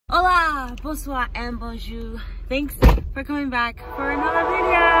Hola, bonsoir, and bonjour. Thanks for coming back for another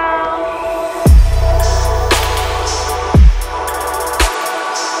video.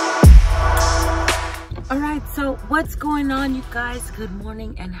 Alright, so what's going on, you guys? Good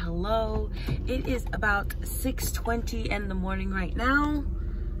morning and hello. It is about 6:20 in the morning right now,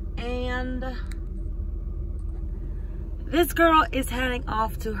 and this girl is heading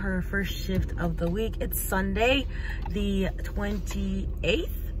off to her first shift of the week. It's Sunday the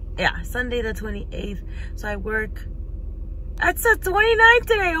 28th. Yeah, Sunday the 28th. So I work, it's the 29th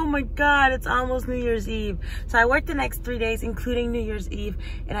today. Oh my God, it's almost New Year's Eve. So I work the next 3 days, including New Year's Eve.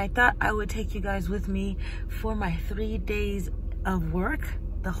 And I thought I would take you guys with me for my 3 days of work,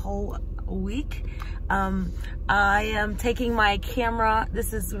 the whole week. I am taking my camera.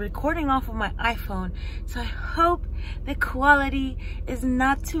 This is recording off of my iPhone. So I hope the quality is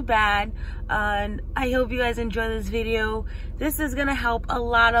not too bad. And I hope you guys enjoy this video. This is gonna help a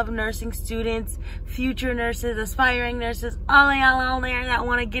lot of nursing students, future nurses, aspiring nurses, all y'all out there that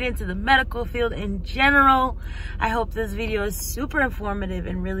wanna get into the medical field in general. I hope this video is super informative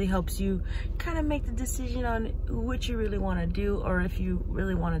and really helps you kind of make the decision on what you really wanna do, or if you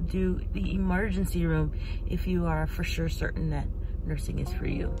really wanna do the emergency room, if you are for sure certain that nursing is for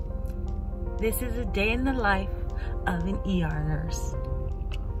you. This is a day in the life of an ER nurse.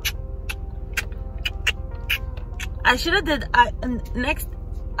 I should have did,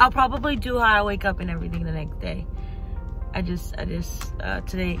 I'll probably do how I wake up and everything the next day.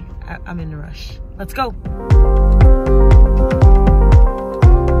 Today, I'm in a rush. Let's go.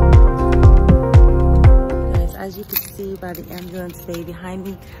 Guys, as you can see by the ambulance bay behind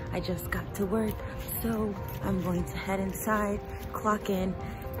me, I just got to work. So I'm going to head inside, clock in,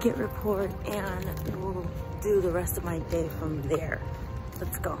 get report, and we'll do the rest of my day from there.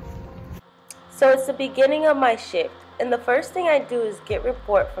 Let's go. So it's the beginning of my shift, and the first thing I do is get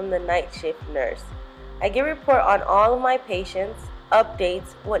report from the night shift nurse. I get report on all of my patients,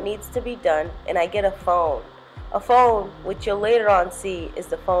 updates, what needs to be done, and I get a phone. A phone, which you'll later on see is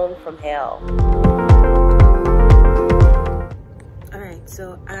the phone from hell. Alright,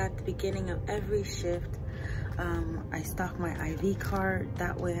 so at the beginning of every shift, I stock my IV cart.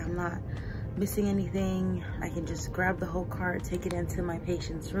 That way I'm not missing anything. I can just grab the whole cart, take it into my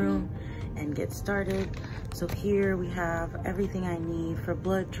patient's room, and get started. So here we have everything I need for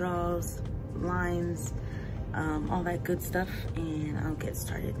blood draws, lines, all that good stuff, and I'll get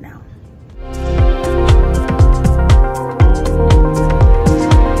started now.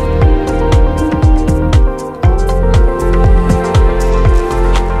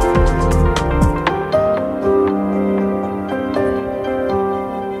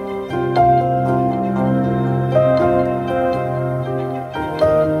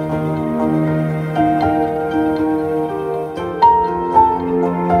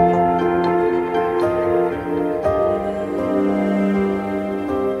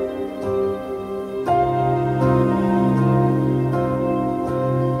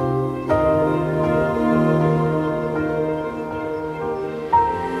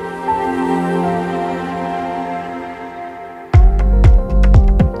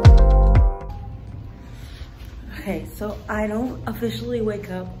 Okay, so I don't officially wake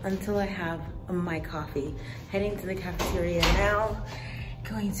up until I have my coffee. Heading to the cafeteria now,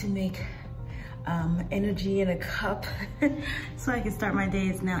 going to make energy in a cup so I can start my day.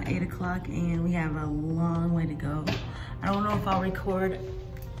 It's now 8 o'clock and we have a long way to go. I don't know if I'll record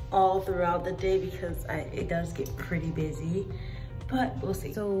all throughout the day because it does get pretty busy, but we'll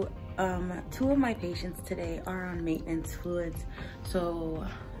see. So 2 of my patients today are on maintenance fluids, so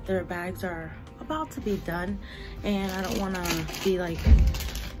their bags are about to be done and I don't want to be like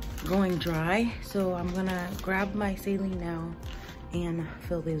going dry, so I'm gonna grab my saline now and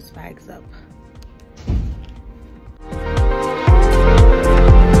fill those bags up.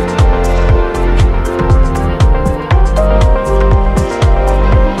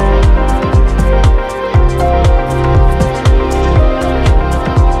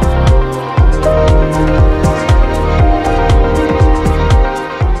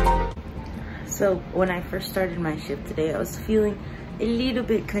 So when I first started my shift today, I was feeling a little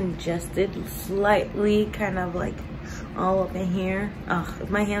bit congested, slightly kind of like all up in here. If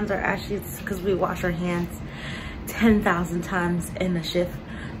my hands are ashy, it's because we wash our hands 10,000 times in the shift.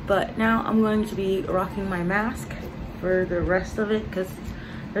 But now I'm going to be rocking my mask for the rest of it because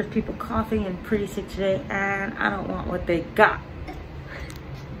there's people coughing and pretty sick today and I don't want what they got.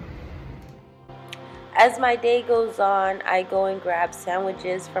 As my day goes on, I go and grab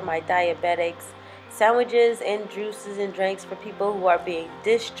sandwiches for my diabetics, sandwiches and juices and drinks for people who are being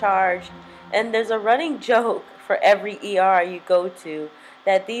discharged, and there's a running joke for every ER you go to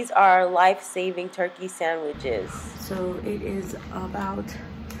that these are life-saving turkey sandwiches. So it is about,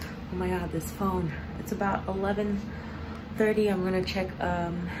 oh my god, this phone. It's about 11:30. I'm gonna check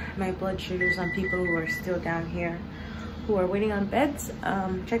my blood sugars on people who are still down here, who are waiting on beds.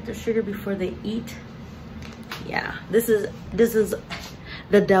 Check their sugar before they eat. Yeah, this is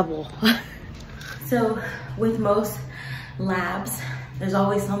the devil. So with most labs, there's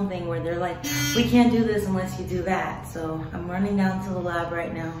always something where they're like, we can't do this unless you do that. So I'm running down to the lab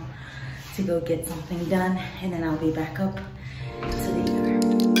right now to go get something done, and then I'll be back up to the ER.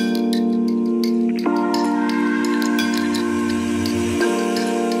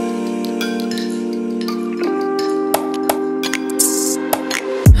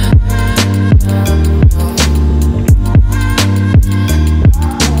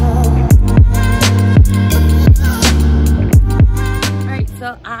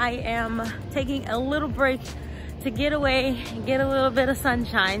 I am taking a little break to get away and get a little bit of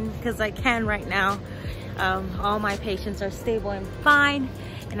sunshine because I can right now. All my patients are stable and fine,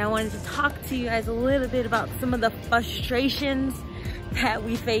 and I wanted to talk to you guys a little bit about some of the frustrations that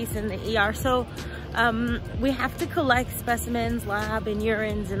we face in the ER. So we have to collect specimens, lab and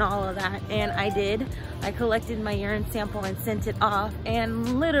urines and all of that, and I did. I collected my urine sample and sent it off,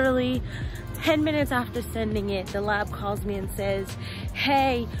 and literally 10 minutes after sending it, the lab calls me and says,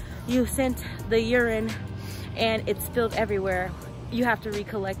 hey, you sent the urine and it spilled everywhere. You have to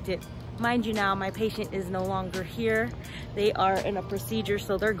recollect it. Mind you now, my patient is no longer here. They are in a procedure,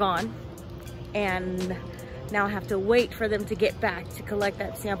 so they're gone. And now I have to wait for them to get back to collect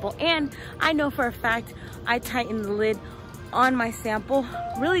that sample. And I know for a fact, I tightened the lid on my sample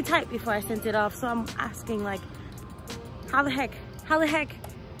really tight before I sent it off. So I'm asking, like, how the heck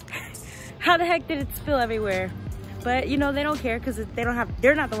did it spill everywhere? But you know, they don't care because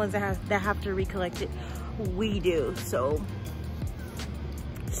they're not the ones that have to recollect it. We do. So,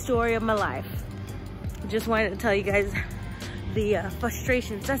 story of my life. Just wanted to tell you guys the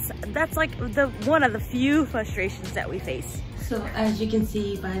frustrations. That's like one of the few frustrations that we face. So as you can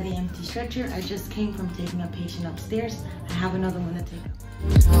see by the empty stretcher, I just came from taking a patient upstairs. I have another one to take.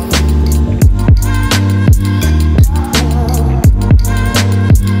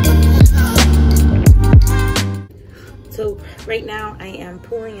 So right now I am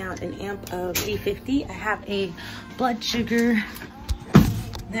pulling out an amp of D50. I have a blood sugar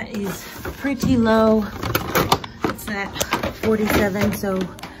that is pretty low. It's at 47, so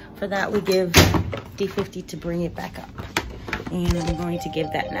for that we give D50 to bring it back up. And I'm going to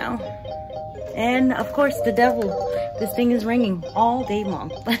give that now. And of course the devil, this thing is ringing all day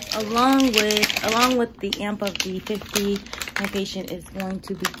long. along with the amp of D50, my patient is going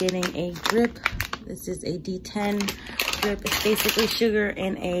to be getting a drip. This is a D10 drip. It's basically sugar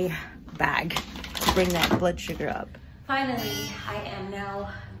in a bag to bring that blood sugar up. Finally, I am now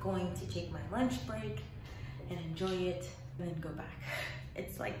going to take my lunch break and enjoy it and then go back.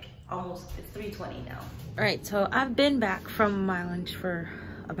 It's like it's 3:20 now. All right, so I've been back from my lunch for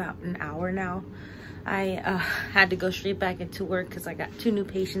about an hour now. I had to go straight back into work because I got 2 new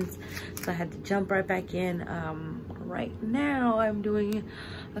patients, so I had to jump right back in. Right now I'm doing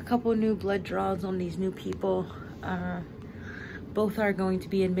a couple new blood draws on these new people. Both are going to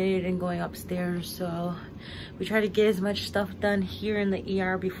be admitted and going upstairs, so we try to get as much stuff done here in the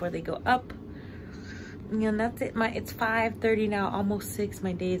ER before they go up. And that's it. It's 5:30 now, almost 6.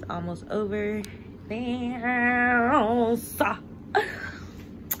 My day is almost over.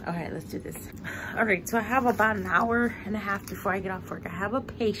 All right, let's do this. All right, so I have about an hour and a half before I get off work. I have a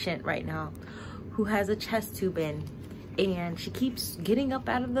patient right now who has a chest tube in, and she keeps getting up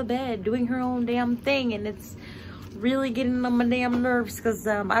out of the bed, doing her own damn thing, and it's really getting on my damn nerves because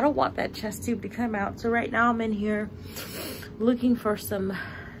I don't want that chest tube to come out. So right now I'm in here looking for some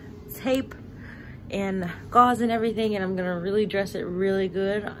tape and gauze and everything, and I'm gonna really dress it really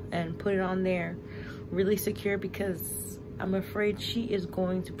good and put it on there really secure because I'm afraid she is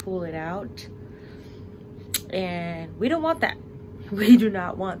going to pull it out, and we don't want that. We do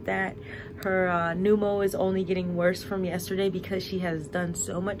not want that. Her pneumo is only getting worse from yesterday because she has done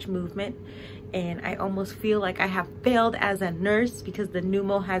so much movement, and I almost feel like I have failed as a nurse because the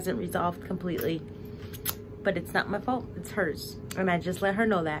pneumo hasn't resolved completely. But it's not my fault, it's hers, and I just let her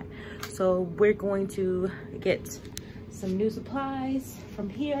know that. So we're going to get some new supplies from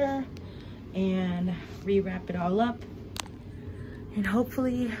here and rewrap it all up, and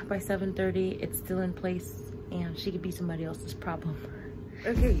hopefully by 7:30 it's still in place and she could be somebody else's problem.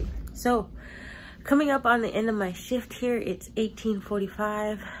 Okay, so coming up on the end of my shift here, it's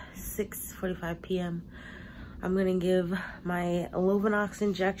 18:45, 6:45 p.m. I'm gonna give my Lovenox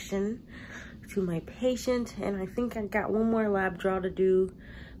injection to my patient, and I think I got one more lab draw to do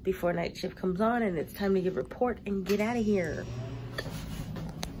before night shift comes on, and it's time to give report and get out of here.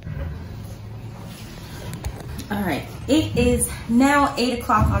 All right, it is now 8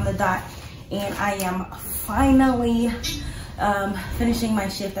 o'clock on the dot, and I am finally finishing my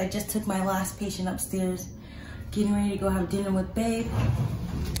shift. I just took my last patient upstairs, getting ready to go have dinner with Babe.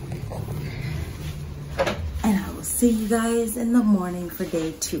 And I will see you guys in the morning for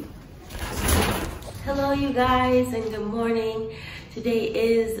day 2. Hello, you guys, and good morning. Today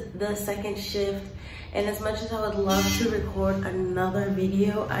is the second shift, and as much as I would love to record another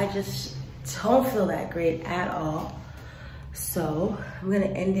video, I just don't feel that great at all. So I'm gonna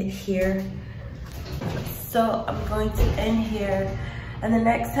end it here. And the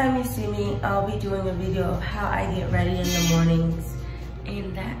next time you see me, I'll be doing a video of how I get ready in the mornings.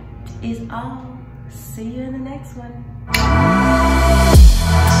 And that is all. See you in the next one.